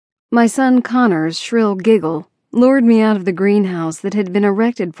My son Connor's shrill giggle lured me out of the greenhouse that had been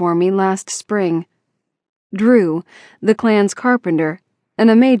erected for me last spring. Drew, the clan's carpenter, and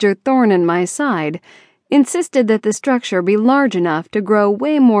a major thorn in my side, insisted that the structure be large enough to grow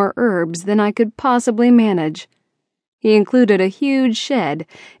way more herbs than I could possibly manage. He included a huge shed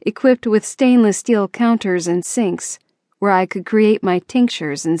equipped with stainless steel counters and sinks, where I could create my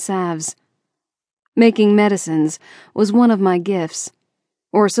tinctures and salves. Making medicines was one of my gifts,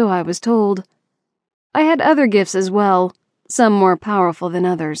 or so I was told. I had other gifts as well, some more powerful than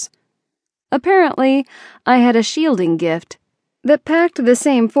others. Apparently, I had a shielding gift that packed the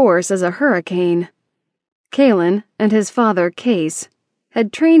same force as a hurricane. Kalen and his father, Case,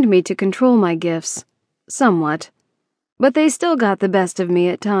 had trained me to control my gifts, somewhat, but they still got the best of me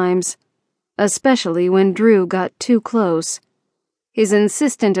at times, especially when Drew got too close. His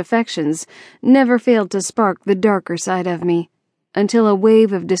insistent affections never failed to spark the darker side of me, until a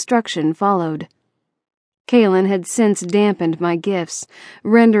wave of destruction followed. Kalen had since dampened my gifts,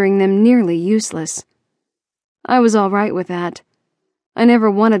 rendering them nearly useless. I was all right with that. I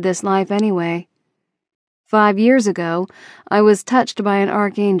never wanted this life anyway. 5 years ago, I was touched by an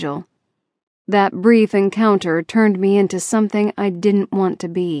archangel. That brief encounter turned me into something I didn't want to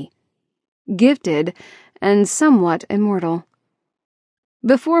be. Gifted and somewhat immortal.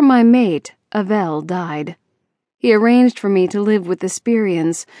 Before my mate, Avel, died, he arranged for me to live with the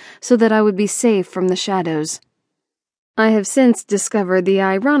Spirians so that I would be safe from the shadows. I have since discovered the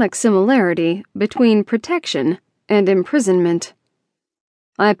ironic similarity between protection and imprisonment.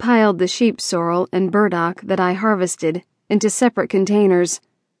 I piled the sheep sorrel and burdock that I harvested into separate containers.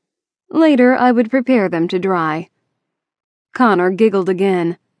 Later, I would prepare them to dry. Connor giggled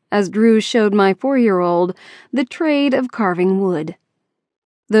again as Drew showed my 4-year-old the trade of carving wood.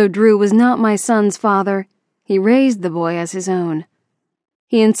 Though Drew was not my son's father, he raised the boy as his own.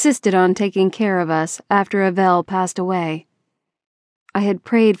 He insisted on taking care of us after Avel passed away. I had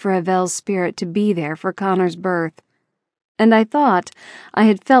prayed for Avel's spirit to be there for Connor's birth, and I thought I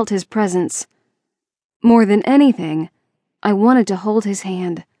had felt his presence. More than anything, I wanted to hold his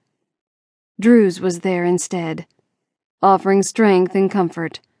hand. Drew's was there instead, offering strength and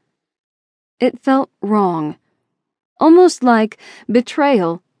comfort. It felt wrong, almost like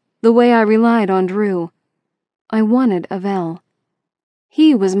betrayal, the way I relied on Drew. I wanted Avel.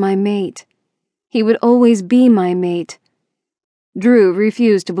 He was my mate. He would always be my mate. Drew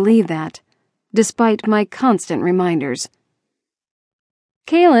refused to believe that, despite my constant reminders.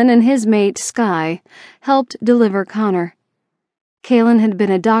 Kalen and his mate, Sky, helped deliver Connor. Kalen had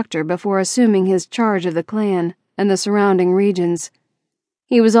been a doctor before assuming his charge of the clan and the surrounding regions.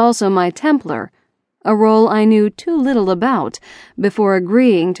 He was also my Templar, a role I knew too little about before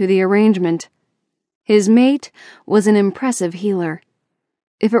agreeing to the arrangement. His mate was an impressive healer.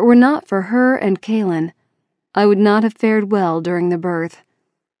 If it were not for her and Kalen, I would not have fared well during the birth.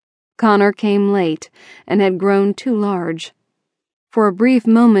 Connor came late and had grown too large. For a brief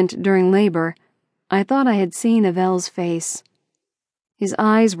moment during labor, I thought I had seen Avel's face. His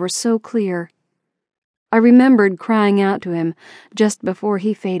eyes were so clear. I remembered crying out to him just before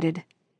he faded.